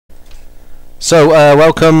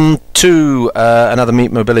Welcome to another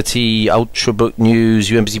Meet Mobility Ultrabook News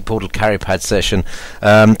UMBC Portal Carrier Pad session.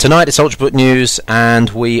 Tonight it's Ultrabook News, and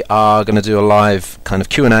we are going to do a live kind of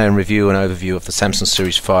Q&A and review and overview of the Samsung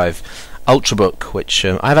Series 5 Ultrabook, which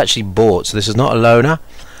I've actually bought, so this is not a loaner,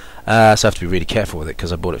 so I have to be really careful with it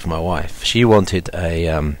because I bought it for my wife. She wanted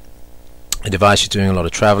a device. She's doing a lot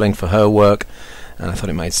of travelling for her work, and I thought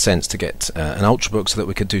it made sense to get an Ultrabook so that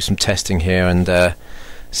we could do some testing here and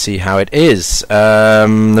see how it is.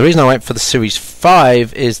 The reason I went for the Series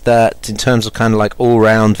 5 is that in terms of kind of like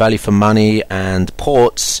all-round value for money and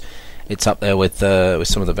ports, it's up there with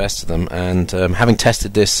some of the best of them. And having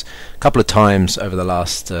tested this a couple of times over the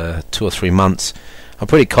last 2 or 3 months, I'm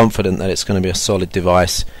pretty confident that it's going to be a solid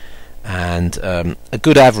device and a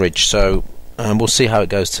good average. So we'll see how it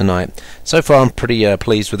goes tonight. So far I'm pretty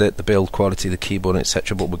pleased with it, the build quality, the keyboard,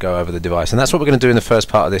 etc. But we'll go over the device, and that's what we're going to do in the first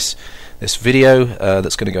part of this video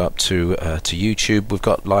that's going to go up to YouTube. We've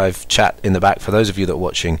got live chat in the back for those of you that are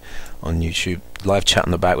watching on YouTube. Live chat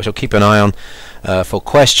in the back, which I'll keep an eye on for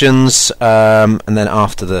questions, and then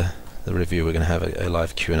after the review we're going to have a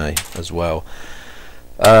live Q&A as well.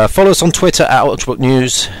 Follow us on Twitter at Ultrabook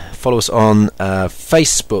News, follow us on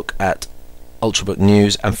Facebook at Ultrabook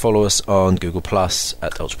News, and follow us on Google Plus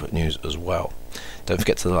at Ultrabook News as well. Don't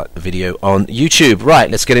forget to like the video on YouTube.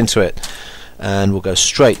 Right, let's get into it, and we'll go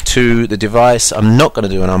straight to the device. I'm not going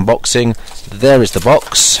to do an unboxing. There is the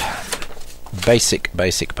box. Basic,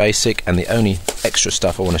 and the only extra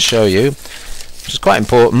stuff I want to show you, which is quite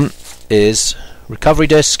important, is recovery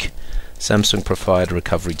disc. Samsung provide a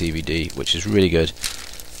recovery DVD, which is really good.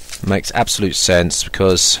 Makes absolute sense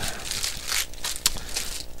because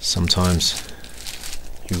sometimes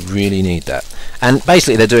you really need that. And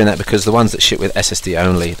basically they're doing that because the ones that ship with SSD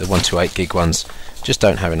only, the 128 gig ones, just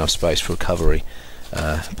don't have enough space for recovery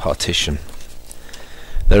partition.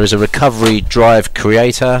 There is a recovery drive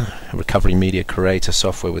creator, a recovery media creator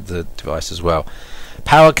software with the device as well.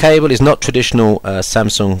 Power cable is not traditional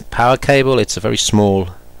Samsung power cable. It's a very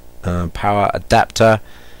small power adapter,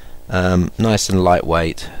 nice and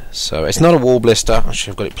lightweight. So it's not a wall blister.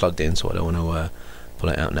 Actually, I've got it plugged in, so I don't want to pull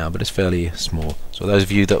it out now, but it's fairly small. So those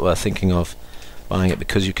of you that were thinking of buying it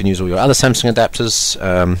because you can use all your other Samsung adapters,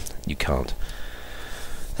 you can't.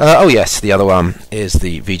 Oh yes, the other one is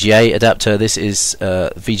the VGA adapter. This is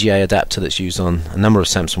a VGA adapter that's used on a number of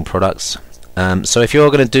Samsung products. So if you're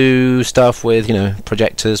going to do stuff with,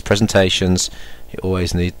 projectors, presentations, you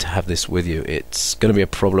always need to have this with you. It's going to be a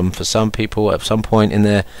problem for some people at some point in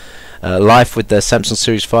their life with their Samsung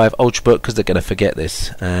Series 5 Ultrabook, because they're going to forget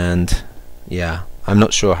this. And yeah, I'm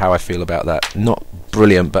not sure how I feel about that. Not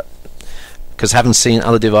brilliant, but because having seen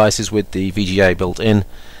other devices with the VGA built in,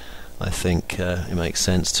 I think it makes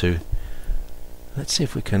sense to. Let's see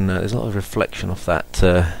if we can. There's a lot of reflection off that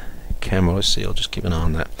camera. Let's see. I'll just keep an eye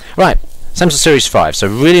on that. Right, Samsung Series 5. So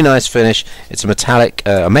really nice finish. It's a metallic,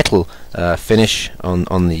 a metal finish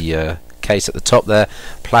on the case at the top there.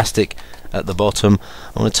 Plastic at the bottom.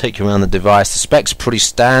 I want to take you around the device. The specs are pretty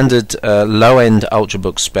standard low-end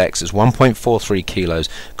Ultrabook specs. It's 1.43 kilos,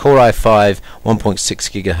 Core i5,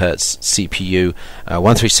 1.6 gigahertz CPU,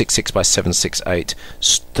 1366 by 768,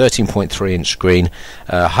 13.3 inch screen,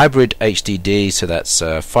 hybrid HDD, so that's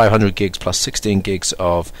 500 gigs plus 16 gigs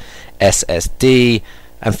of SSD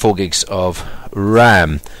and 4 gigs of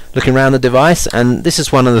RAM. Looking around the device, and this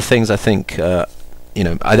is one of the things I think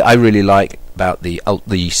I really like about the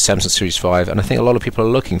Samsung Series 5, and I think a lot of people are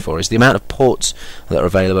looking for, is the amount of ports that are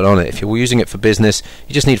available on it. If you're using it for business,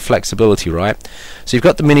 you just need flexibility, right? So you've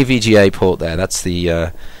got the mini VGA port there. That's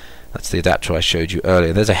the adapter I showed you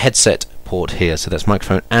earlier. There's a headset port here, so that's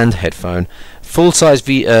microphone and headphone. Full-size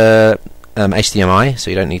HDMI, so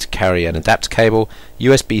you don't need to carry an adapter cable.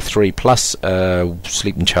 USB 3 plus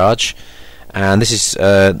sleep and charge, and this is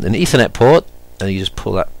an Ethernet port. And you just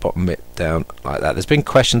pull that bottom bit down like that. There's been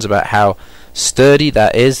questions about how sturdy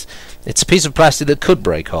that is. It's a piece of plastic that could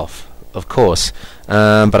break off, of course,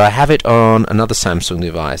 but I have it on another Samsung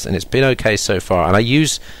device and it's been okay so far, and I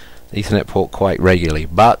use the Ethernet port quite regularly,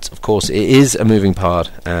 but of course it is a moving part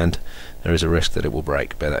and there is a risk that it will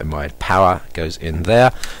break. Bear that in mind. Power goes in there.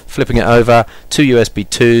 Flipping it over, 2 USB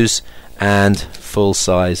 2s and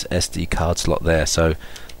full-size SD card slot there, so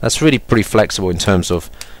that's really pretty flexible in terms of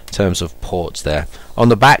ports there. On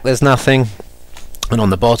the back there's nothing, and on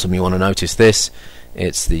the bottom you want to notice this.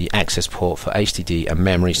 It's the access port for HDD and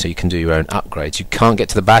memory, so you can do your own upgrades. You can't get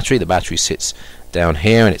to the battery. The battery sits down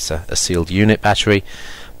here and it's a sealed unit battery,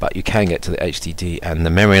 but you can get to the HDD and the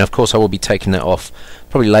memory. And of course I will be taking that off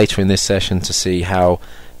probably later in this session to see how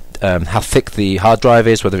thick the hard drive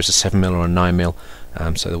is, whether it's a 7mm or a 9mm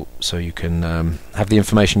so you can have the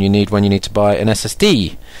information you need when you need to buy an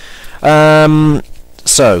SSD.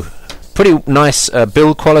 So pretty nice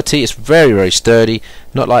build quality. It's very, very sturdy,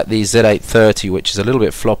 not like the Z830, which is a little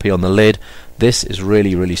bit floppy on the lid. This is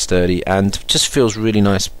really, really sturdy and just feels really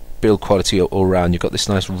nice build quality all around. You've got this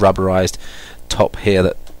nice rubberized top here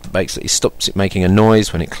that basically stops it making a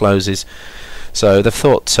noise when it closes. So they've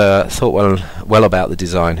thought well about the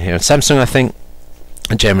design here. And Samsung, I think,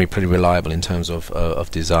 are generally pretty reliable in terms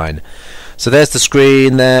of design. So there's the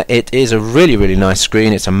screen there. It is a really, really nice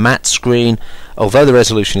screen. It's a matte screen, although the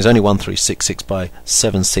resolution is only 1366 by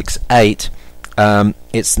 768.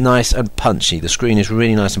 It's nice and punchy. The screen is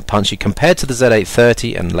really nice and punchy compared to the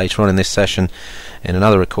Z830, and later on in this session, in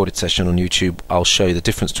another recorded session on YouTube, I'll show you the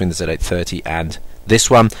difference between the Z830 and this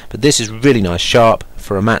one. But this is really nice, sharp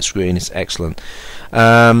for a matte screen. It's excellent.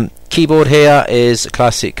 Keyboard here is a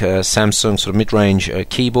classic Samsung sort of mid-range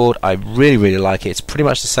keyboard. I really, really like it. It's pretty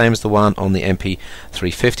much the same as the one on the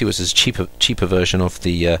MP350, which is a cheaper version of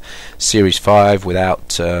the Series 5 without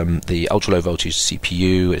the ultra-low voltage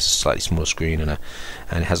CPU. It's a slightly smaller screen and it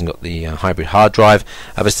hasn't got the hybrid hard drive.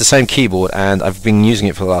 But it's the same keyboard, and I've been using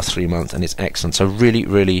it for the last 3 months, and it's excellent. So really,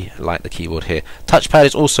 really like the keyboard here. Touchpad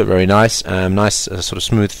is also very nice. Nice sort of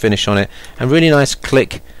smooth finish on it, and really nice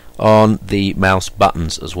click on the mouse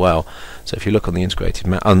buttons as well. So if you look on the integrated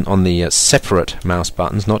on the separate mouse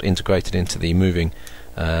buttons, not integrated into the moving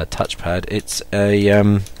touchpad, it's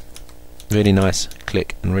a really nice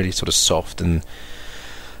click and really sort of soft and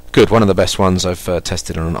good. One of the best ones I've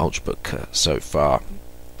tested on an Ultrabook so far.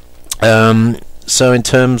 So in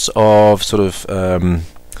terms of sort of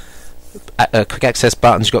quick access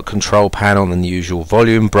buttons, you've got control panel and the usual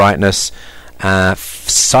volume, brightness,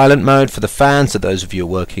 silent mode for the fan. So those of you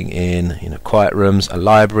working in quiet rooms, a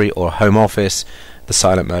library or a home office, the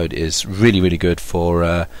silent mode is really, really good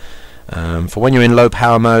for when you're in low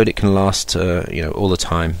power mode. It can last all the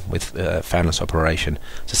time with fanless operation.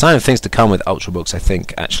 So sign of things to come with Ultrabooks. I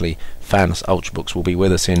think actually fanless Ultrabooks will be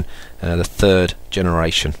with us in the 3rd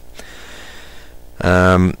generation.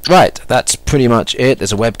 Right, that's pretty much it.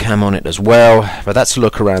 There's a webcam on it as well, but that's a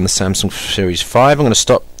look around the Samsung Series 5. I'm going to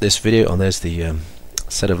stop this video. Oh, there's the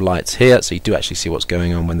set of lights here, so you do actually see what's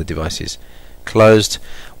going on when the device is closed.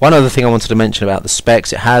 One other thing I wanted to mention about the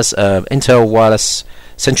specs: it has Intel wireless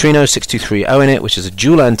Centrino 6230 in it, which is a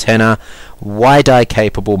dual antenna, WiDi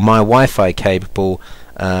capable, my Wi-Fi capable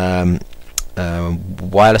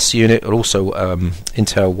wireless unit, and also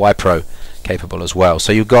Intel Wi-Pro capable as well.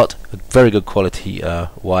 So you've got a very good quality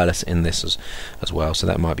wireless in this as well. So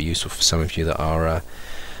that might be useful for some of you that are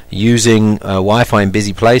using Wi-Fi in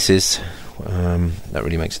busy places. That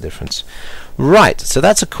really makes a difference. Right, so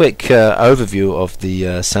that's a quick overview of the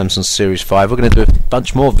Samsung Series 5. We're going to do a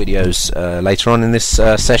bunch more videos later on in this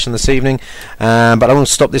session this evening, but I want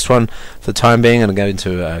to stop this one for the time being and go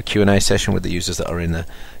into a Q&A session with the users that are in the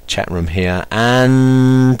chat room here,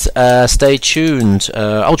 and stay tuned.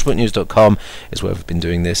 Ultrabooknews.com is where we've been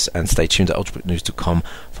doing this, and stay tuned at ultrabooknews.com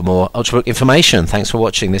for more Ultrabook information. Thanks for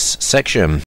watching this section.